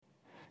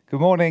Good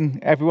morning,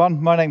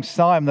 everyone. My name's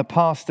Si. I'm the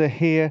pastor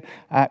here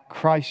at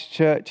Christ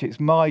Church. It's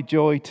my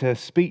joy to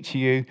speak to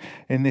you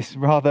in this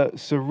rather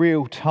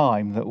surreal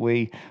time that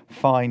we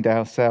find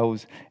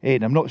ourselves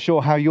in. I'm not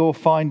sure how you're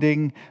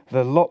finding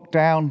the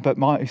lockdown, but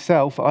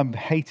myself, I'm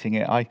hating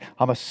it.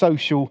 I'm a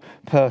social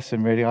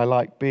person, really. I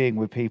like being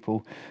with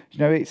people. You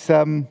know, it's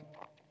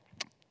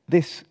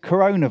this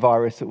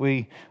coronavirus that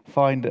we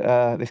find,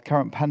 this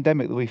current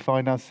pandemic that we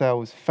find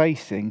ourselves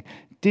facing,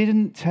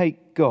 didn't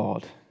take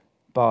God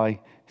by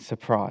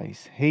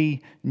surprise.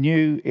 He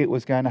knew it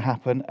was going to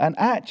happen, and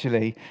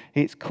actually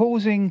it's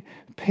causing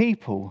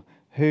people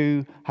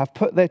who have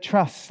put their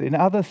trust in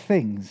other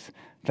things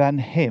than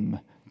Him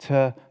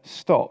to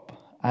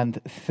stop and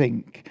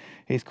think.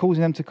 It's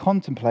causing them to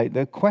contemplate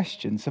the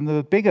questions, some of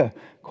the bigger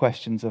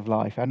questions of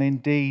life, and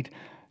indeed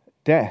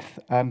death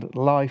and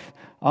life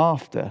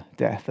after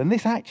death. And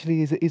this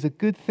actually is a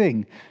good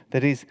thing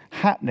that is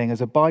happening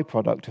as a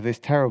byproduct of this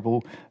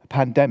terrible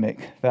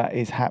pandemic that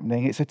is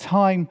happening. It's a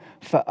time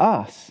for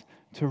us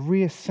to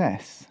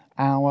reassess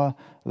our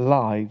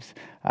lives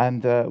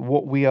and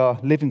what we are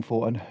living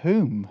for and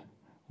whom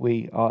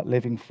we are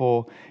living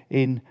for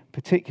in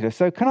particular.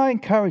 So can I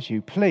encourage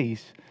you,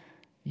 please,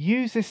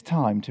 use this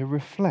time to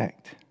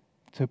reflect,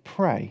 to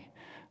pray,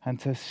 and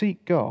to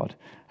seek God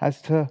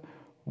as to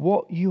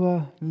what you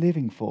are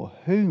living for,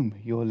 whom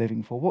you're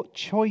living for, what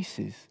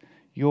choices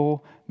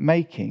you're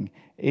making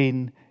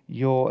in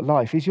your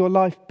life. Is your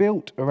life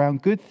built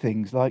around good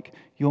things like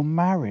your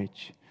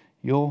marriage,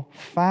 your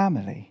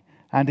family,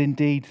 and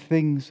indeed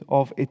things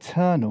of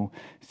eternal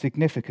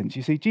significance?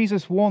 You see,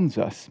 Jesus warns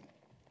us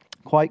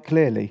quite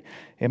clearly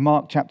in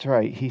Mark chapter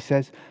 8. He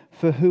says,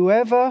 "For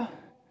whoever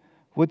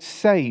would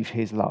save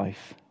his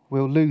life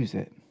will lose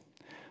it.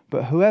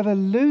 But whoever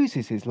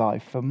loses his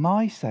life for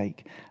my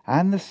sake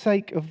and the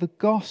sake of the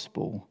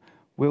gospel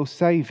will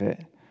save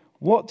it.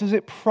 What does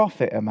it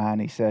profit a man,"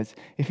 he says,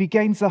 "if he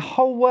gains the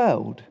whole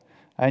world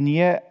and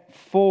yet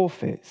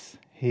forfeits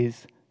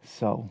his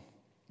soul?"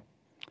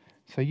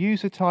 So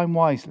use the time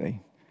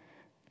wisely.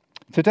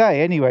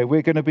 Today, anyway,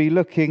 we're going to be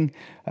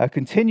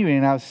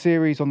continuing our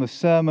series on the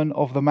Sermon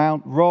of the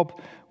Mount. Rob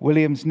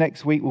Williams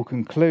next week will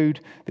conclude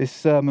this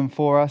sermon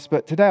for us.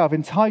 But today I've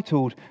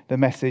entitled the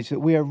message that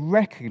we are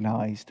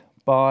recognised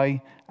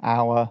by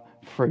our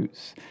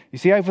fruits. You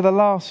see, over the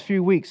last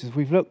few weeks, as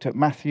we've looked at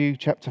Matthew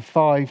chapter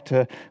 5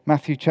 to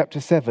Matthew chapter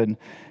 7,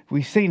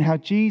 we've seen how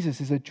Jesus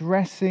is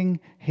addressing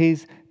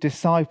his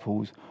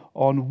disciples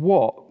on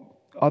what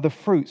are the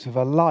fruits of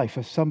a life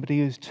of somebody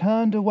who's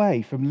turned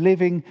away from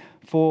living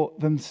for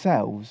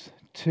themselves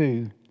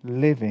to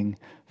living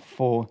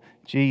for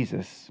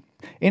Jesus.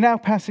 In our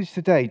passage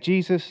today,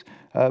 Jesus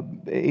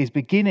is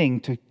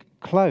beginning to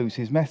close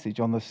his message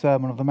on the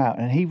Sermon on the Mount,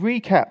 and he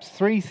recaps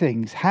three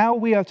things: how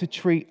we are to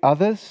treat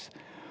others,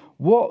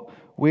 what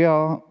we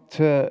are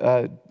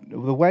to,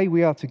 the way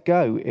we are to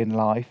go in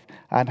life,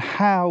 and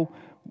how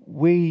what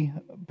we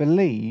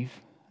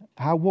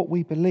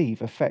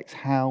believe affects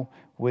how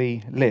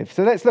we live.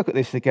 So let's look at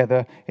this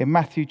together in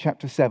Matthew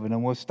chapter 7,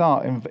 and we'll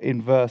start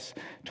in verse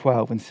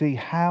 12 and see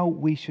how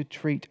we should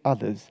treat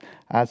others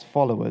as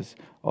followers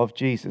of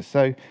Jesus.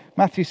 So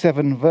Matthew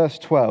 7 verse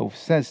 12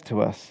 says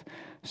to us,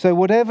 "So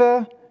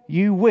whatever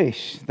you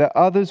wish that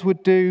others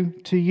would do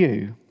to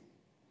you,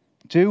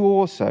 do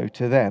also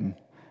to them,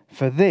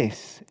 for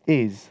this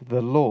is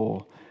the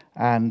law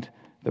and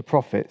the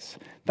prophets."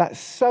 That's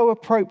so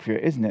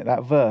appropriate, isn't it,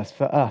 that verse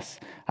for us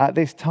at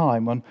this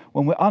time when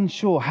we're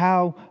unsure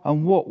how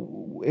and what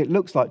it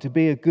looks like to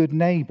be a good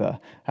neighbour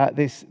at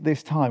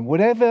this time.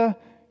 Whatever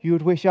you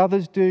would wish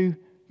others do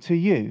to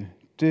you,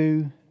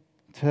 do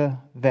to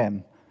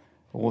them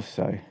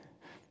also.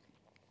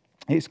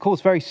 It's, of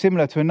course, very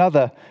similar to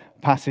another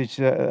passage,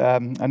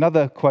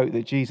 another quote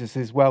that Jesus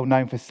is well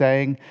known for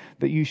saying,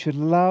 that you should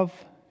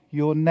love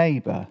your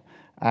neighbour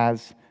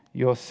as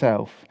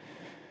yourself.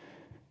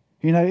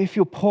 You know, if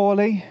you're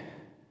poorly,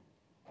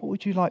 what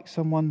would you like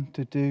someone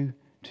to do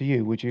to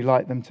you? Would you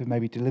like them to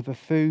maybe deliver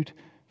food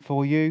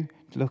for you,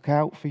 to look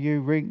out for you,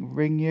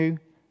 ring you?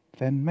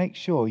 Then make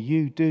sure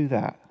you do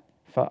that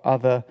for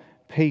other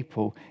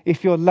people.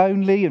 If you're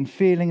lonely and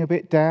feeling a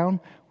bit down,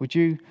 would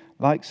you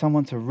like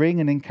someone to ring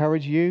and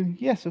encourage you?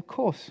 Yes, of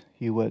course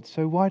you would.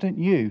 So why don't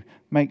you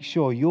make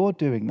sure you're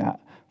doing that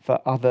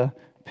for other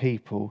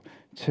people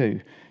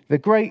too? The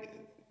great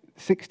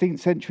 16th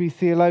century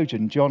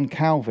theologian John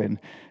Calvin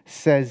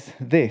says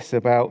this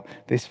about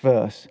this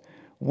verse: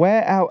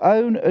 "Where our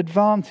own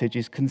advantage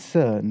is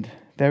concerned,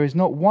 there is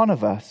not one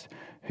of us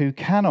who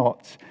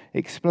cannot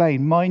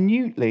explain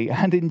minutely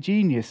and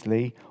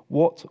ingeniously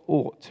what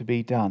ought to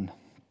be done."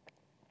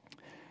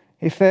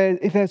 If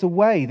there's a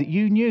way that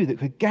you knew that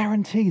could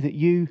guarantee that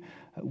you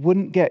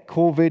wouldn't get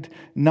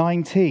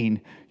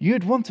COVID-19,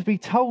 you'd want to be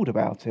told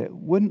about it,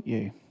 wouldn't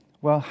you?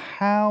 Well,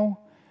 how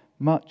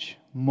much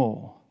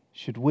more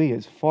should we,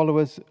 as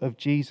followers of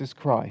Jesus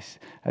Christ,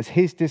 as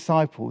his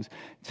disciples,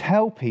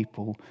 tell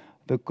people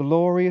the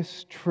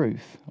glorious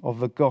truth of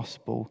the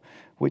gospel,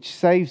 which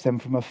saves them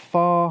from a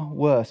far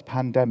worse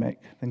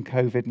pandemic than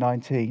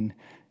COVID-19.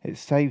 It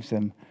saves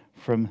them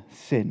from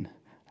sin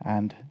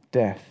and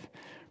death.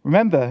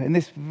 Remember, in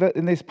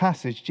this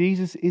passage,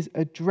 Jesus is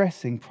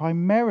addressing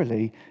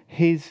primarily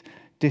his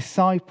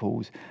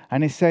disciples,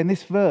 and is saying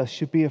this verse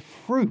should be a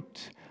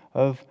fruit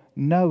of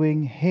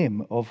knowing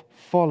him, of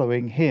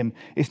following him.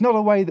 It's not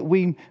a way that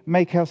we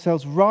make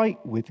ourselves right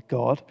with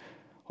God.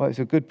 Well, it's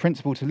a good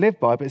principle to live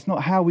by, but it's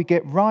not how we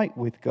get right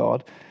with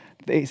God.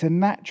 It's a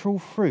natural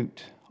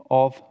fruit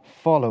of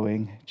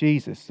following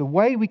Jesus. The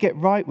way we get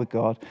right with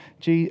God,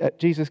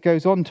 Jesus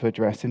goes on to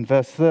address in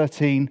verse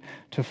 13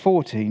 to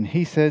 14.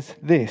 He says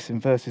this in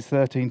verses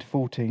 13 to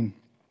 14.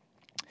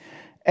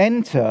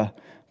 Enter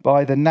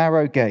by the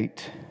narrow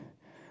gate,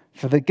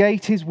 for the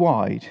gate is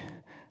wide,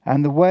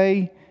 and the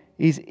way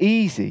is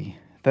easy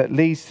that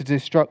leads to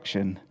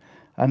destruction,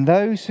 and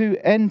those who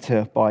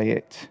enter by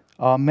it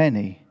are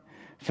many.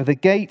 For the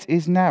gate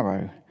is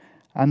narrow,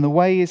 and the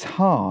way is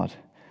hard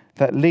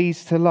that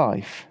leads to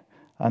life,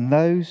 and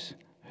those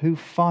who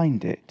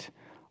find it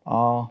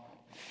are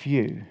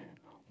few.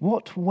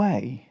 What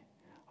way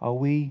are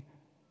we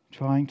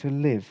trying to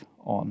live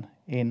on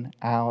in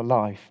our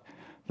life?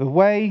 The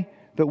way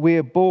that we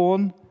are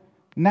born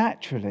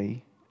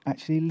naturally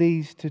actually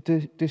leads to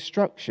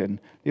destruction.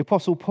 The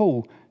Apostle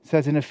Paul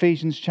says in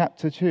Ephesians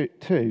chapter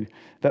 2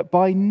 that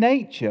by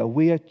nature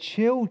we are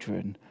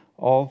children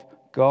of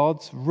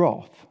God's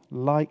wrath,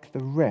 like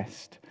the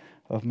rest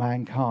of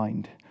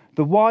mankind.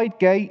 The wide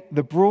gate,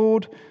 the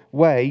broad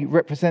way,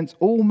 represents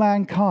all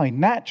mankind,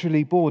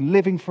 naturally born,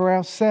 living for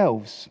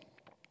ourselves,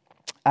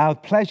 our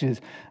pleasures,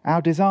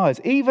 our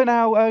desires, even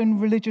our own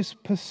religious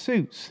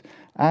pursuits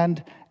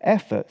and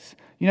efforts.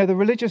 You know, the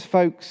religious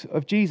folks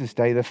of Jesus'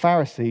 day, the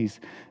Pharisees,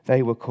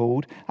 they were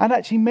called, and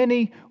actually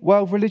many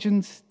world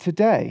religions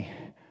today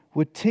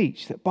would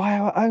teach that by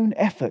our own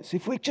efforts,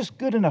 if we're just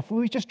good enough, if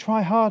we just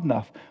try hard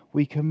enough,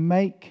 we can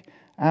make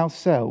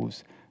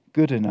ourselves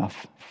good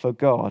enough for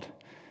God.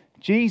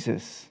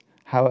 Jesus,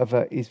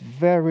 however, is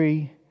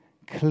very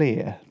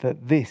clear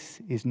that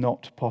this is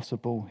not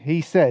possible.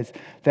 He says,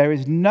 there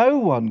is no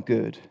one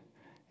good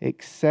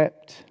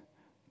except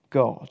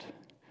God.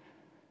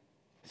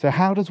 So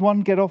how does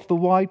one get off the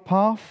wide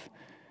path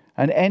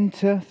and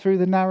enter through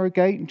the narrow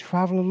gate and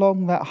travel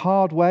along that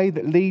hard way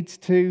that leads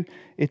to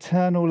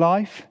eternal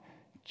life?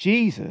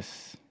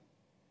 Jesus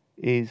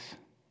is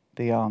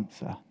the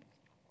answer.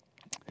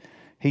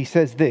 He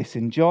says this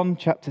in John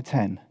chapter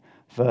 10,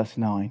 verse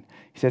 9.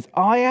 He says,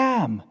 I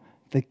am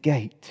the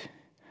gate.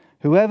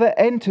 Whoever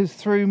enters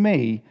through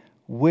me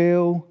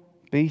will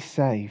be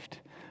saved.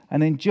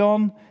 And in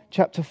John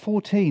chapter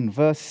 14,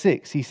 verse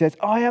 6, he says,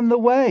 I am the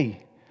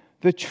way,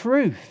 the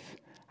truth,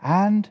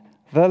 and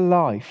the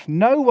life.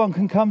 No one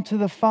can come to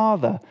the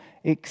Father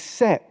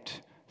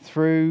except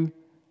through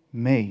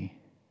me.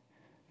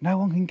 No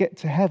one can get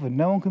to heaven.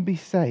 No one can be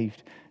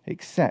saved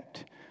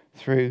except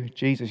through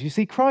Jesus. You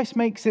see, Christ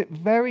makes it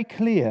very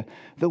clear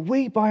that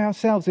we by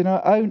ourselves in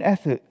our own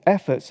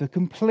efforts are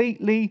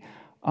completely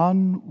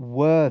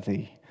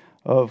unworthy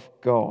of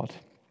God.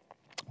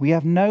 We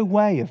have no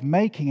way of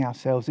making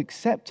ourselves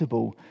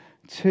acceptable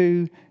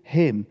to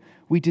him.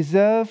 We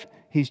deserve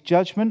his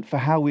judgment for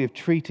how we have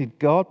treated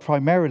God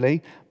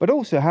primarily, but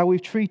also how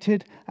we've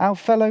treated our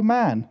fellow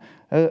man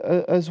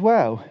as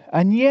well.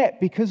 And yet,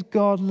 because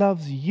God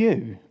loves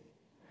you,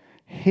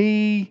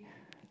 he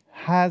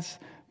has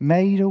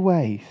made a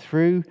way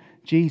through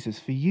Jesus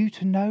for you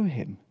to know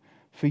him,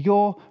 for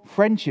your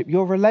friendship,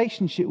 your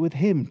relationship with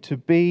him to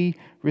be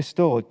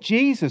restored.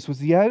 Jesus was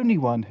the only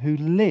one who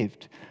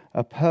lived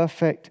a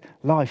perfect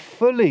life,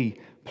 fully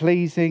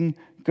pleasing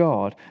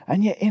God.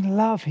 And yet in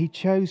love, he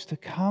chose to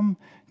come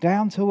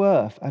down to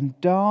earth and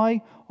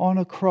die on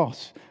a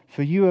cross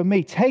for you and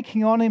me,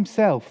 taking on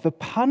himself the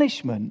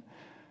punishment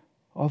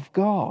of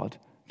God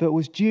that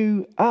was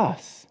due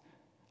us.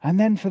 And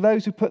then for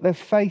those who put their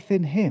faith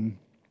in him,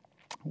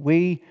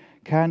 we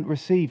can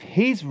receive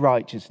his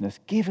righteousness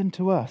given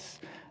to us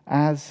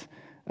as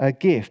a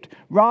gift,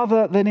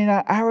 rather than in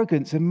our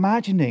arrogance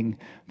imagining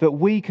that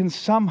we can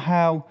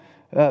somehow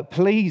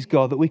please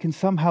God, that we can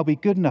somehow be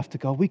good enough to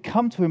God. We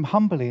come to him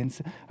humbly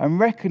and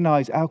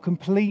recognize our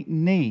complete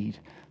need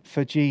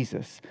for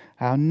Jesus,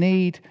 our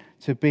need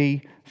to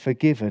be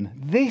forgiven.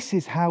 This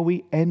is how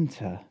we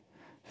enter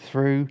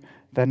through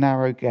the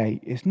narrow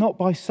gate. It's not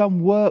by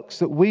some works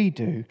that we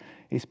do,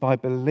 it's by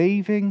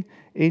believing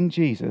in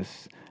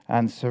Jesus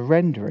and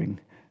surrendering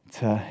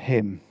to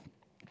him.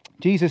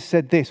 Jesus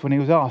said this when he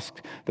was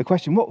asked the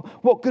question,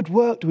 what good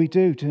work do we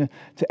do to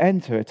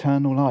enter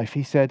eternal life?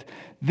 He said,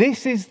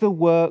 this is the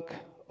work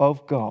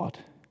of God,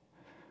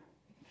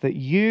 that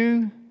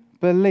you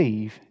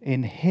believe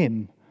in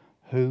him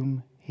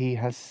whom he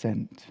has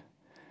sent.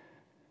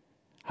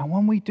 And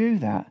when we do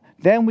that,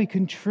 then we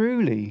can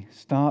truly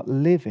start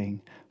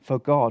living for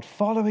God,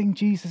 following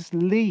Jesus'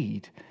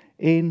 lead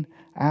in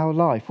our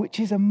life, which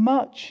is a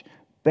much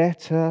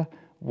better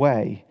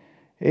way.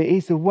 It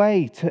is the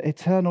way to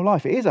eternal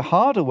life. It is a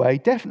harder way,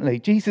 definitely.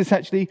 Jesus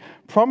actually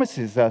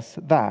promises us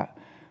that.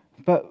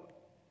 But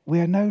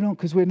we're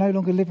no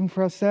longer living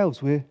for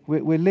ourselves. We're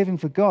living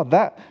for God.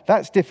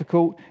 That's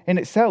difficult in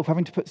itself,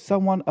 having to put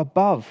someone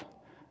above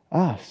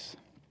us.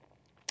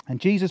 And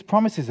Jesus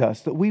promises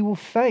us that we will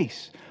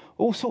face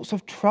all sorts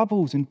of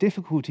troubles and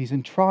difficulties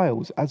and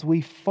trials as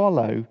we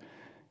follow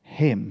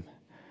him.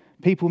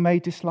 People may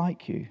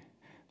dislike you.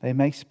 They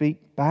may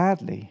speak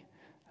badly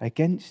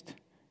against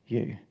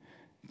you.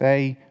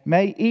 They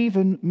may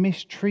even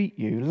mistreat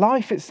you.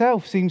 Life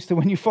itself seems to,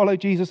 when you follow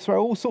Jesus,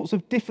 throw all sorts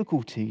of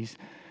difficulties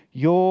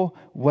your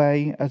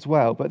way as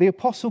well. But the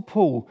Apostle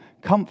Paul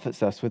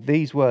comforts us with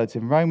these words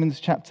in Romans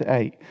chapter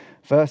 8,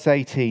 verse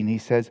 18. He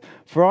says,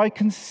 "For I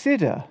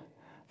consider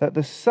that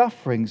the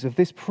sufferings of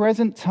this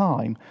present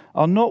time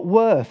are not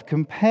worth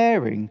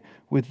comparing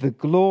with the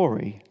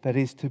glory that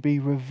is to be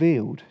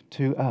revealed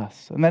to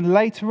us." And then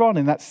later on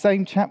in that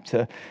same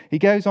chapter, he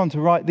goes on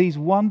to write these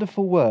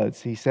wonderful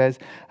words. He says,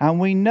 "And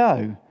we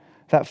know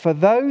that for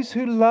those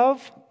who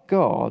love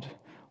God,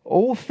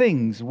 all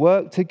things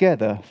work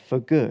together for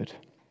good."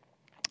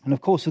 And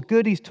of course, the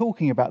good he's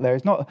talking about there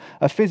is not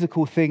a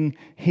physical thing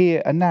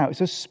here and now. It's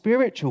a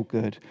spiritual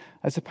good,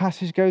 as the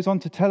passage goes on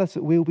to tell us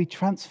that we will be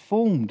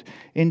transformed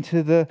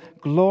into the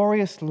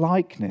glorious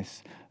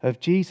likeness of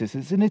Jesus.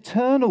 It's an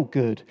eternal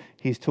good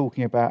he's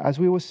talking about, as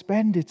we will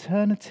spend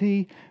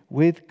eternity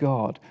with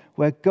God,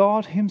 where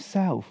God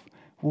himself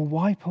will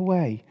wipe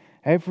away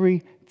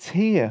every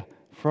tear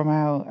from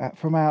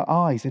our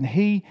eyes, and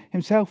he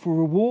himself will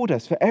reward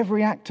us for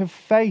every act of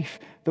faith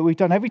that we've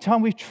done. Every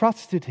time we've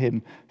trusted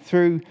him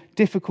through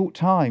difficult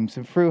times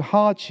and through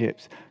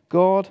hardships,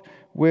 God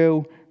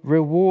will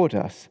reward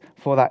us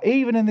for that.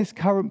 Even in this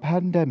current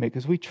pandemic,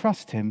 as we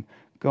trust him,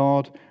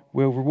 God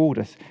will reward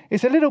us.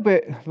 It's a little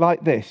bit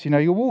like this.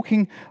 You're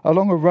walking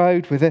along a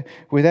road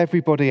with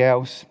everybody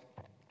else,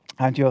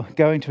 and you're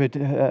going to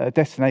a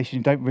destination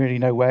you don't really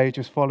know where, you're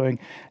just following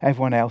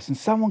everyone else, and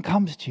someone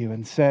comes to you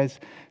and says,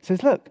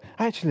 "Look,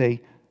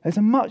 actually, there's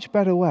a much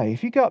better way.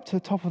 If you go up to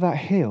the top of that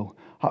hill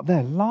up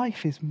there,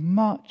 life is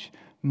much,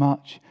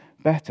 much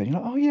better." You're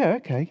like, "Oh yeah,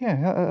 okay,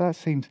 yeah,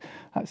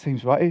 that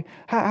seems right.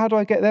 How do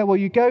I get there?" Well,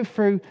 you go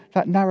through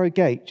that narrow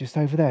gate just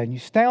over there, and you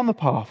stay on the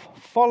path,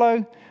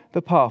 follow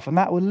the path, and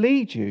that will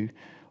lead you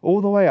all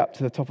the way up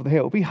to the top of the hill.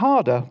 It'll be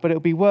harder, but it'll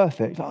be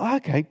worth it. It's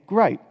like, "Okay,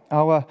 great.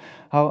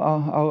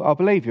 I'll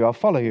believe you. I'll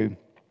follow you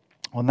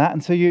on that."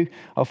 And so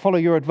I'll follow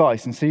your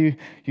advice. And so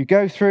you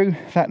go through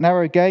that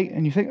narrow gate,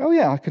 and you think, "Oh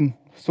yeah, I can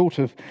sort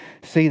of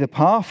see the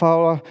path.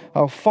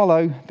 I'll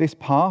follow this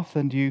path."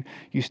 And you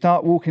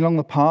start walking along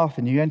the path,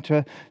 and you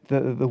enter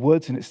the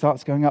woods, and it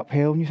starts going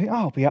uphill, and you think, "Oh,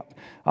 I'll be up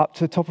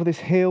to the top of this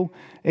hill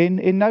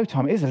in no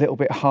time. It is a little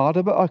bit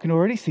harder, but I can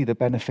already see the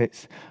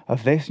benefits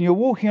of this." And you're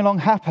walking along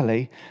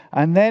happily,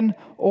 and then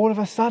all of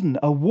a sudden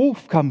a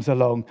wolf comes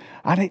along,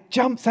 and it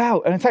jumps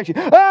out and attacks you.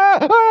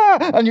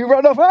 And you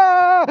run off,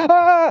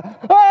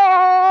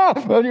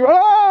 and you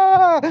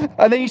run,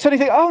 and then you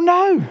suddenly think, "Oh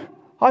no,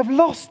 I've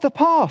lost the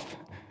path.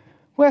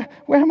 Where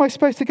am I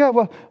supposed to go?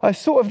 Well, I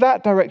sort of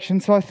that direction,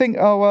 so I think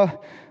I'll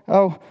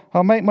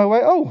make my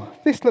way. Oh,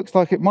 this looks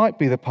like it might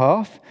be the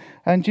path."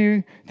 And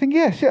you think,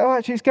 "Yes,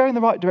 actually it's going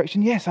the right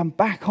direction. Yes, I'm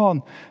back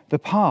on the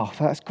path.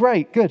 That's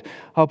great, good.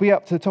 I'll be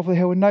up to the top of the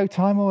hill in no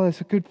time. Oh,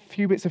 there's a good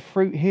few bits of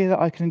fruit here that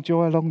I can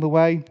enjoy along the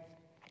way."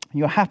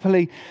 You're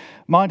happily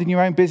minding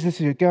your own business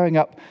as you're going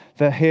up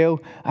the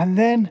hill, and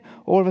then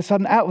all of a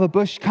sudden out of the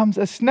bush comes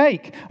a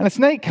snake, and a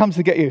snake comes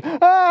to get you.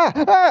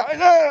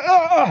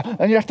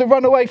 And you have to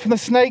run away from the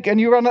snake, and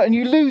you run and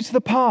you lose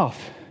the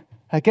path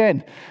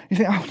again. You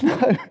think, "Oh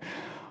no,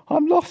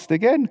 I'm lost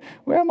again.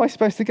 Where am I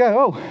supposed to go?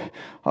 Oh,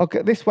 I'll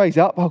get this way's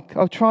up.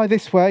 I'll try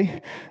this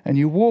way." And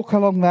you walk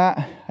along that,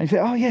 and you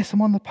say, "Oh yes,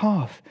 I'm on the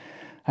path."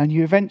 And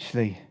you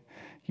eventually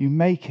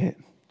make it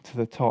to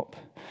the top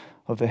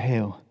of the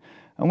hill.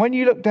 And when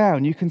you look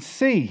down, you can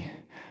see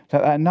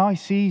that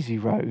nice, easy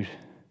road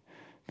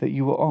that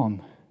you were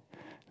on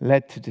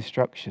led to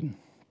destruction.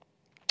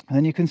 And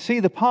then you can see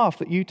the path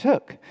that you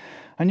took.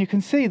 And you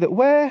can see that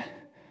where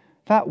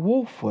that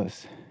wolf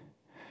was,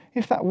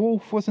 if that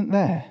wolf wasn't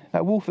there,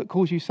 that wolf that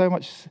caused you so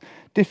much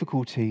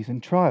difficulties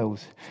and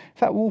trials, if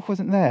that wolf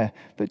wasn't there,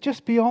 that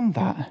just beyond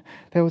that,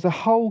 there was a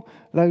whole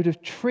load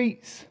of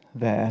treats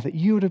there that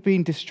you would have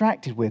been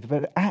distracted with,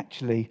 but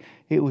actually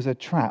it was a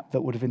trap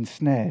that would have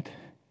ensnared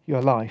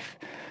your life.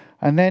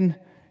 And then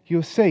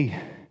you'll see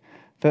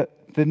that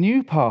the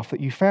new path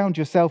that you found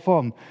yourself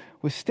on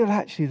was still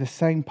actually the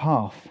same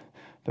path,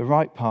 the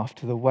right path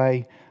to the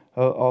way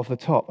of the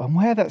top. And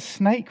where that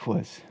snake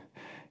was,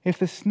 if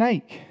the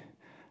snake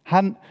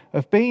hadn't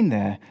have been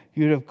there,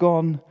 you'd have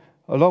gone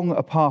along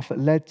a path that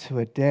led to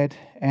a dead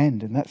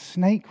end. And that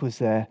snake was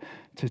there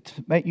to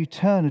make you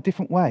turn a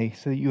different way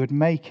so that you would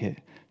make it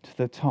to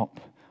the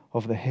top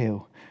of the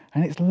hill.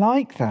 And it's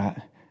like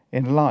that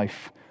in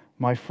life,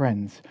 my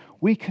friends.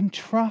 We can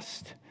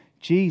trust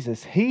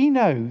Jesus. He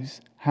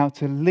knows how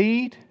to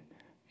lead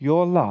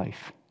your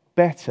life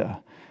better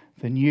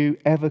than you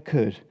ever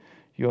could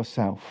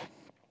yourself.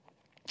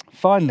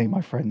 Finally,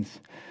 my friends,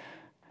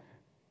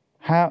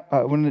 I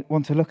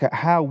want to look at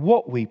how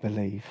what we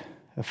believe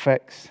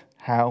affects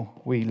how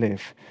we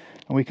live.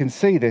 And we can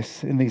see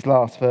this in these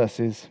last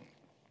verses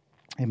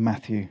in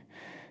Matthew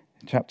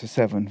chapter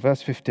 7,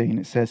 verse 15.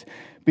 It says,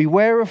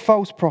 "Beware of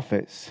false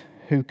prophets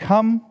who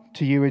come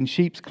to you in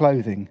sheep's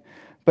clothing,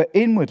 but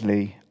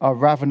inwardly are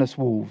ravenous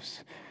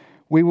wolves.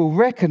 We will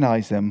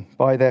recognize them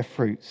by their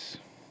fruits.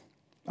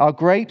 Are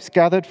grapes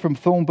gathered from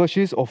thorn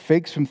bushes or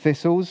figs from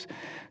thistles?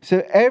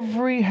 So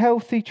every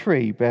healthy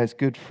tree bears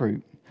good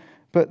fruit,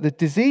 but the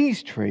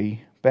diseased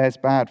tree bears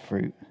bad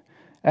fruit.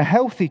 A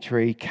healthy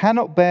tree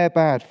cannot bear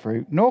bad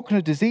fruit, nor can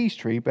a diseased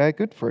tree bear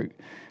good fruit.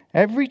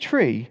 Every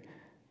tree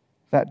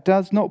that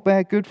does not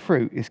bear good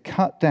fruit is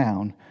cut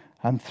down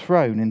and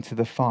thrown into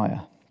the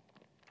fire.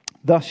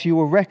 Thus you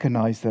will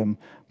recognize them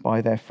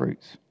by their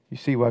fruits." You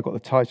see where I got the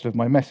title of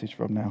my message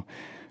from now.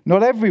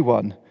 "Not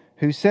everyone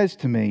who says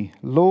to me,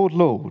 'Lord,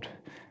 Lord,'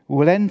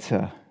 will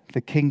enter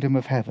the kingdom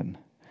of heaven,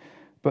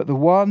 but the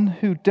one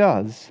who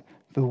does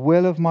the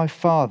will of my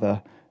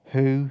Father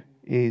who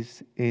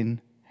is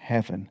in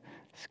heaven."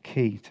 It's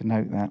key to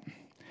note that.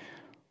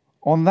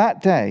 "On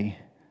that day,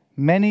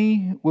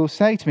 many will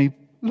say to me,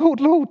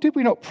 'Lord, Lord, did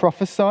we not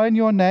prophesy in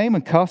your name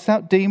and cast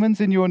out demons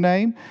in your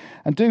name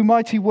and do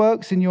mighty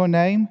works in your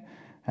name?'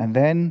 And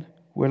then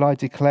will I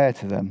declare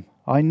to them,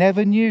 'I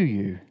never knew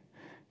you.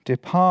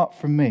 Depart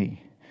from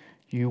me,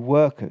 you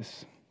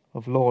workers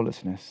of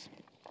lawlessness.'"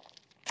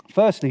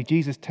 Firstly,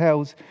 Jesus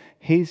tells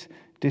his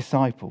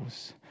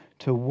disciples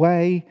to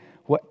weigh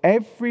what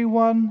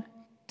everyone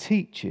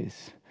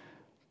teaches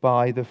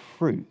by the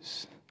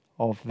fruits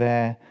of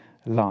their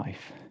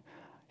life.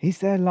 Is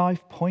their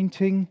life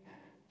pointing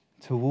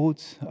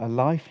towards a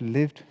life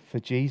lived for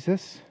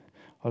Jesus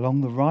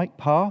along the right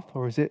path,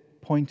 or is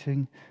it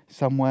pointing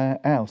somewhere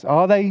else?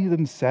 Are they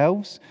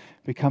themselves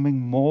becoming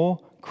more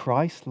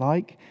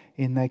Christ-like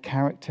in their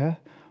character,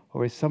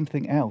 or is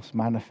something else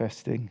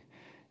manifesting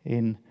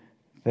in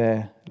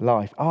their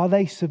life? Are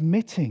they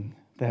submitting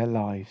their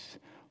lives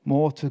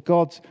more to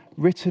God's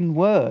written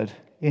word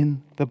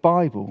in the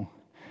Bible,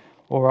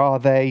 or are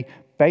they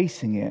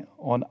basing it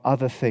on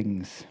other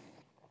things?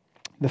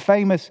 The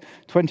famous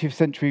 20th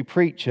century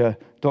preacher,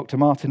 Dr.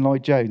 Martin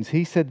Lloyd-Jones,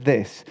 he said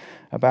this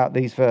about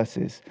these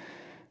verses: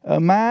 "A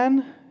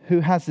man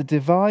who has the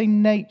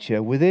divine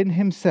nature within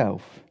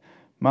himself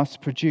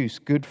must produce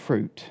good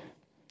fruit,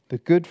 the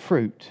good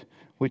fruit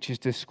which is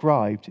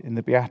described in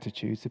the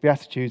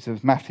Beatitudes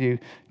of Matthew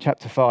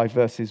chapter 5,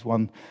 verses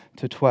 1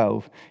 to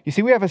 12. You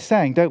see, we have a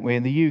saying, don't we,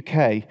 in the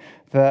UK,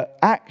 that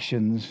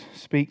actions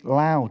speak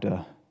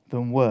louder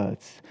than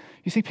words.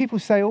 You see, people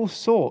say all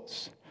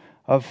sorts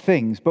of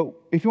things, but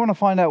if you want to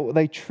find out what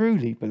they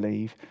truly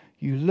believe,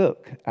 you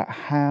look at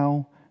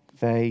how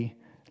they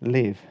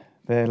live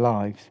their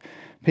lives.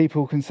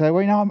 People can say,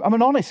 well, I'm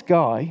an honest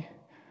guy.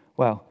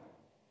 Well,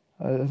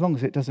 as long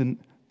as it doesn't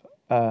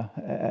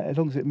as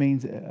long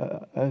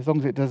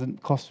as it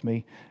doesn't cost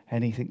me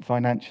anything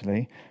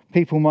financially.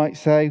 People might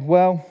say,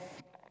 well,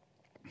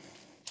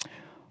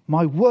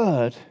 my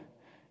word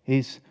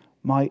is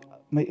my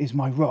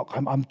rock.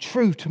 I'm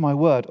true to my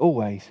word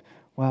always.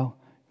 Well,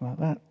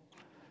 that,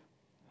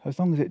 as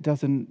long as it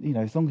doesn't,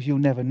 as long as you'll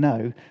never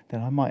know,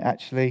 then I might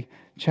actually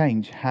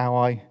change how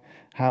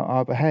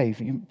I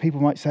behave. People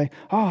might say,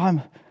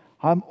 oh,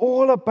 I'm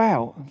all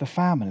about the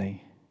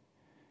family,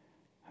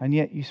 and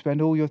yet you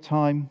spend all your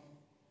time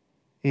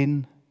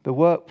in the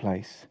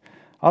workplace.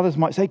 Others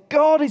might say,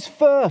 God is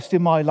first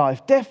in my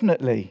life,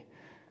 definitely.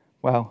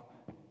 Well,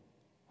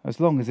 as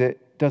long as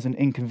it doesn't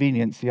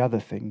inconvenience the other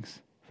things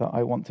that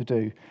I want to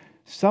do.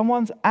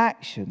 Someone's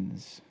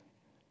actions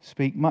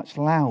speak much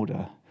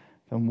louder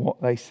than what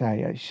they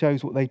say. It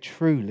shows what they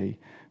truly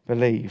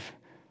believe,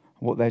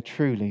 what they're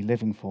truly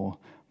living for.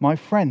 My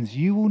friends,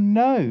 you will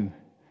know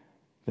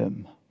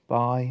them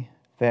by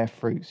their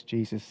fruits,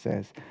 Jesus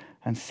says.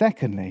 And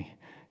secondly,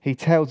 he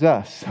tells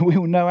us we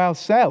will know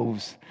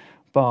ourselves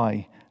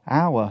by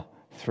our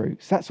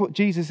fruits. That's what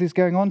Jesus is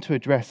going on to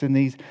address in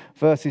these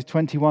verses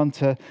 21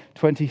 to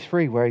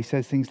 23, where he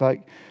says things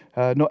like,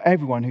 not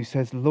everyone who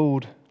says,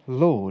 Lord,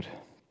 Lord.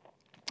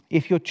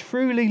 If you're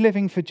truly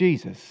living for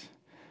Jesus,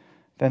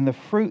 then the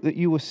fruit that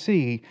you will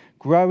see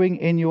growing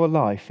in your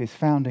life is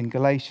found in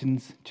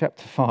Galatians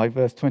chapter 5,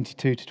 verse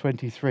 22 to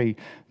 23.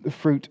 The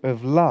fruit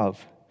of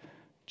love,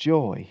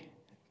 joy,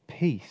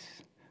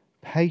 peace,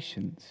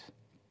 patience,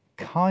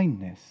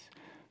 kindness,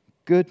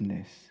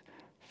 goodness,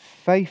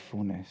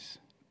 faithfulness,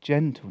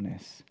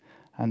 gentleness,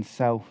 and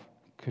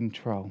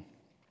self-control.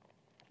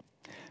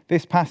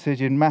 This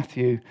passage in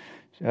Matthew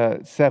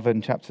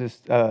 7,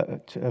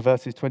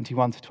 verses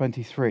 21 to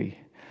 23,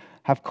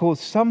 have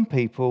caused some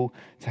people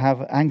to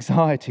have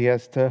anxiety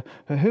as to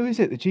who is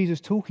it that Jesus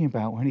is talking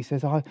about when he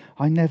says, I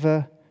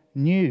never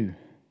knew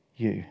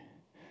you.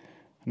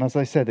 And as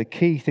I said, the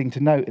key thing to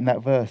note in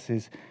that verse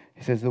is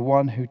it says, the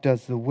one who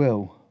does the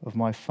will of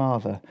my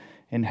Father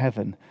in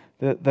heaven.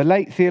 The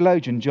late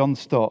theologian John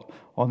Stott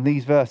on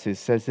these verses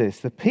says this: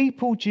 the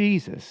people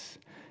Jesus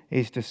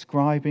is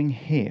describing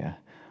here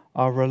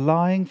are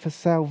relying for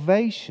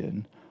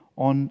salvation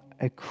on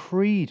a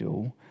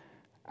creedal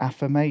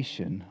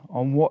affirmation,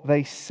 on what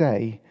they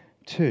say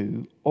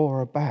to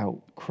or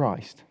about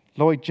Christ.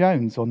 Lloyd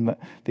Jones on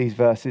these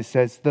verses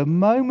says, the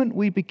moment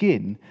we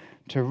begin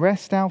to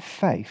rest our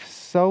faith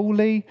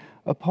solely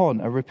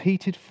upon a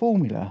repeated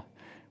formula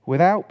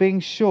without being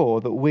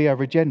sure that we are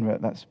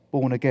regenerate, that's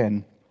born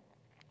again,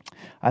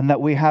 and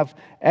that we have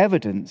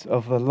evidence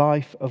of the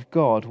life of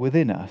God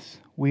within us,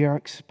 we are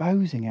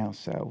exposing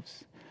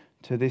ourselves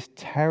to this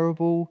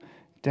terrible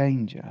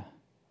danger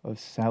of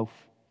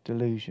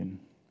self-delusion.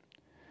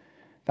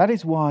 That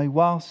is why,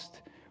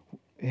 whilst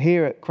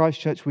here at Christ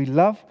Church we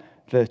love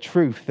the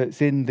truth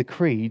that's in the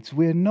creeds,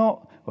 we're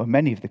not, or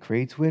many of the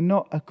creeds, we're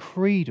not a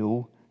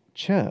creedal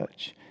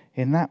church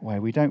in that way.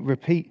 We don't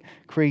repeat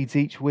creeds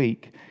each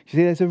week. You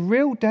see, there's a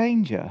real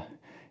danger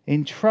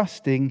in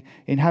trusting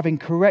in having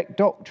correct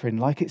doctrine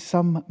like it's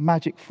some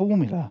magic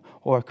formula,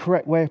 or a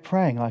correct way of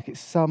praying like it's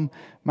some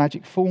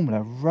magic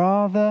formula,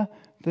 rather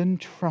than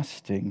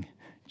trusting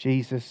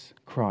Jesus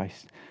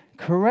Christ.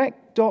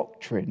 Correct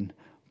doctrine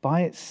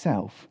by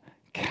itself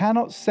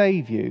cannot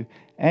save you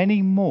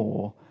any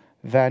more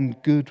than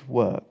good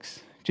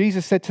works.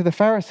 Jesus said to the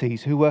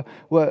Pharisees, who were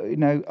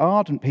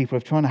ardent people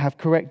of trying to have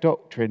correct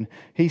doctrine,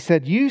 he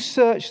said, you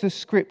search the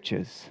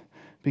scriptures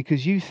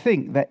because you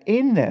think that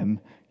in them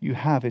you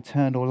have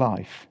eternal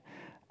life.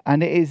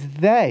 And it is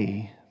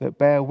they that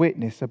bear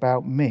witness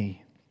about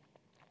me.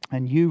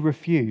 And you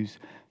refuse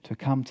to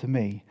come to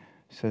me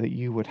so that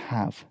you would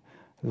have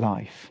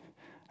life.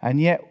 And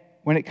yet,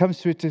 when it comes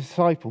to his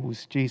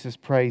disciples, Jesus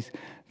prays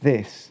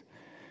this.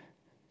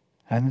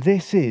 And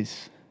this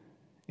is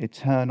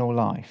eternal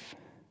life,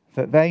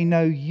 that they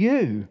know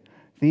you,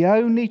 the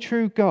only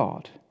true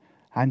God,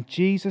 and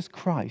Jesus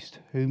Christ,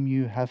 whom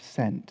you have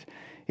sent.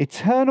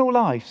 Eternal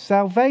life,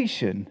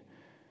 salvation,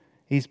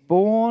 is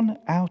born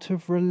out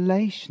of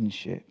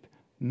relationship,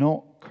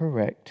 not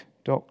correct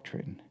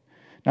doctrine.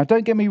 Now,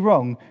 don't get me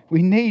wrong,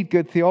 we need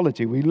good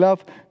theology. We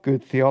love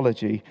good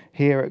theology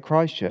here at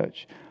Christ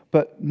Church.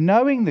 But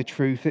knowing the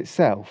truth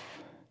itself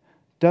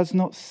does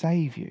not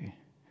save you.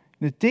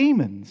 The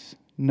demons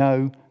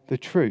know the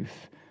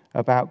truth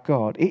about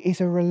God. It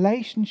is a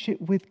relationship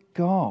with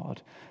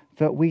God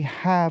that we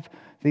have,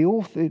 the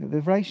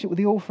relationship with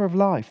the author of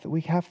life that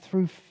we have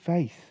through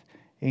faith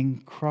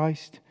in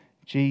Christ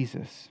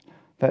Jesus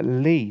that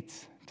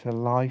leads to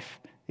life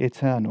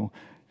eternal.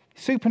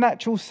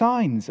 Supernatural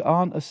signs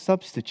aren't a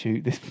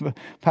substitute, this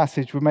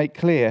passage will make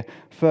clear,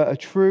 for a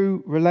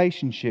true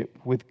relationship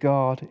with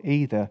God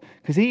either.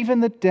 Because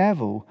even the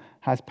devil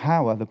has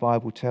power, the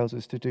Bible tells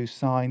us, to do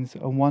signs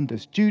and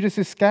wonders. Judas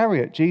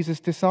Iscariot, Jesus'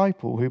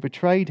 disciple who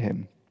betrayed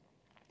him,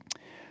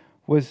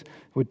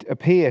 would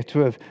appear to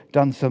have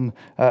done some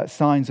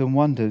signs and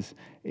wonders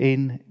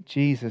in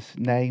Jesus'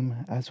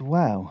 name as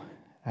well.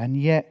 And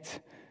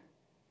yet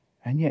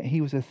he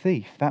was a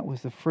thief. That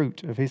was the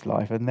fruit of his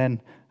life, and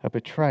then a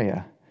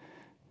betrayer.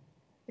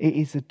 It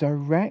is a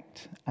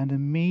direct and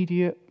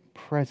immediate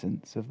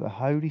presence of the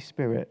Holy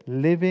Spirit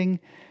living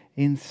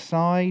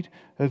inside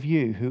of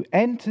you, who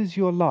enters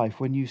your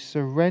life when you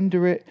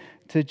surrender it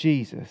to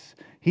Jesus.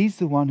 He's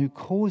the one who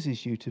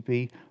causes you to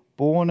be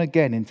born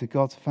again into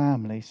God's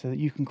family so that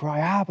you can cry,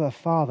 Abba,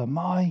 Father,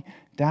 my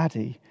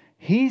daddy.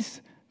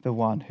 He's the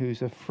one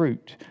who's a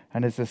fruit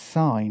and is a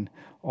sign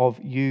of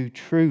you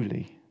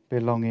truly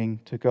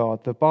belonging to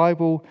God. The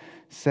Bible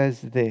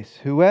says this,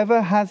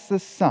 whoever has the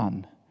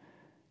Son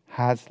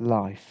has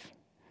life.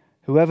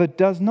 Whoever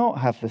does not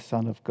have the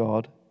Son of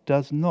God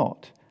does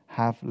not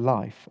have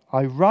life.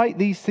 I write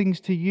these things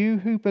to you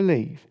who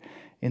believe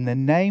in the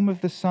name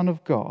of the Son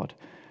of God,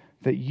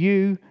 that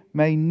you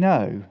may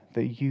know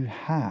that you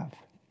have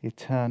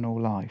eternal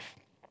life.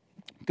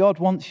 God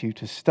wants you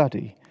to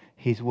study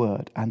his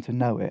word and to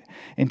know it.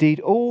 Indeed,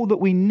 all that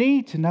we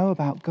need to know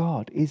about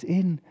God is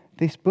in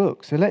this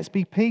book. So let's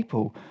be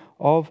people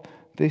of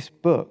this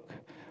book.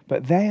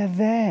 But they are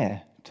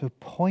there to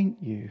point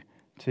you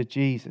to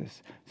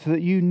Jesus so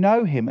that you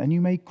know him and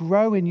you may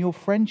grow in your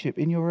friendship,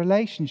 in your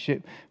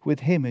relationship with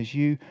him as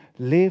you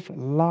live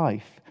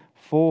life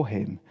for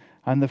him.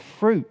 And the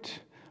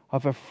fruit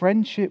of a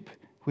friendship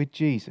with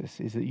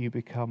Jesus is that you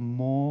become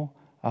more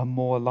and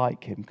more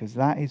like him, because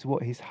that is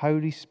what his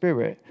Holy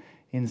Spirit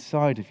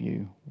inside of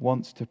you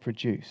wants to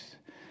produce.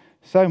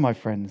 So, my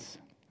friends,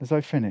 as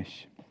I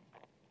finish,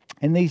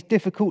 in these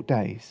difficult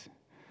days,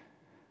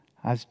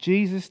 as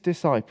Jesus'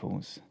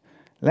 disciples,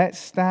 let's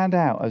stand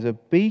out as a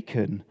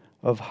beacon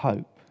of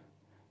hope,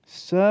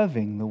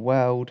 serving the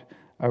world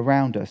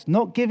around us,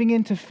 not giving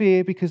in to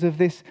fear because of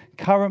this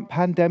current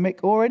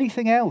pandemic or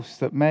anything else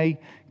that may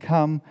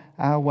come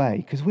our way,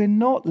 because we're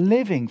not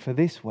living for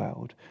this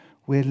world,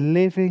 we're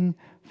living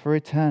for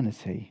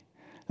eternity.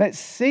 Let's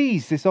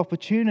seize this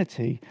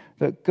opportunity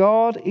that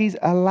God is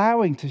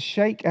allowing to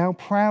shake our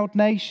proud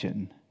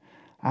nation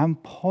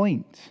and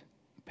point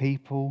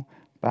people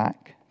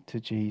back to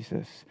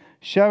Jesus,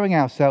 showing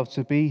ourselves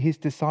to be his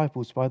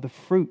disciples by the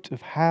fruit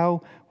of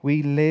how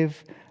we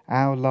live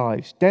our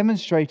lives,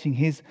 demonstrating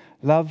his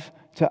love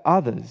to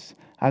others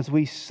as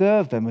we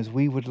serve them as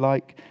we would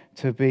like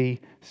to be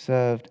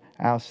served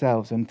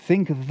ourselves, and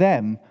think of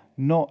them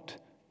not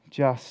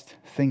just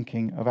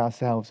thinking of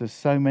ourselves, as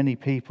so many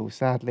people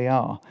sadly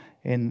are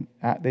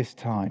at this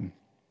time.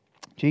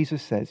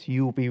 Jesus says,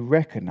 you will be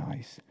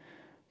recognized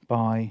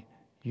by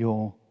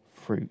your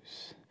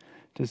fruits.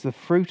 Does the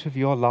fruit of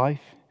your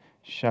life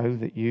show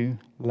that you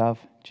love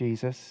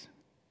Jesus?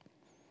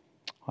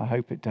 I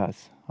hope it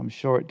does. I'm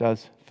sure it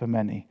does for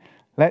many.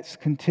 Let's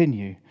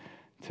continue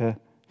to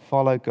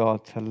follow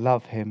God, to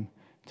love him,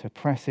 to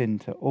press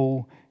into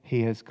all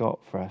he has got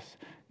for us.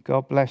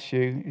 God bless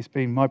you. It's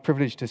been my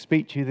privilege to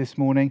speak to you this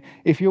morning.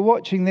 If you're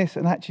watching this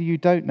and actually you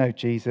don't know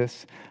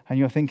Jesus and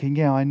you're thinking,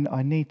 yeah,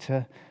 I need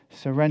to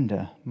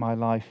surrender my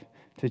life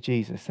to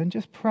Jesus, then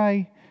just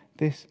pray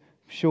this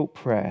short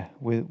prayer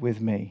with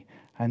me,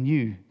 and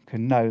you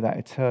can know that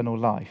eternal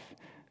life,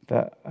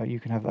 that you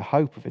can have the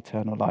hope of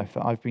eternal life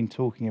that I've been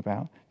talking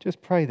about.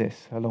 Just pray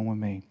this along with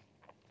me.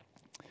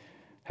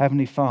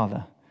 Heavenly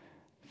Father,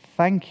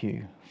 thank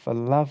you for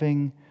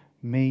loving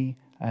me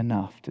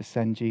enough to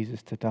send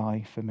Jesus to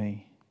die for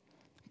me.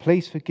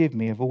 Please forgive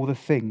me of all the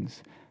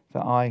things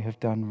that I have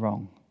done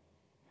wrong.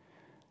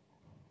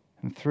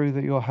 And through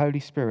your Holy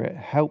Spirit,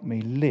 help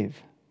me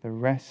live the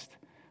rest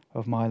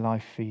of my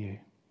life for you.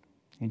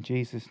 In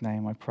Jesus'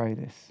 name I pray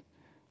this.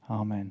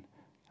 Amen.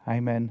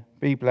 Amen.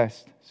 Be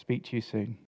blessed. Speak to you soon.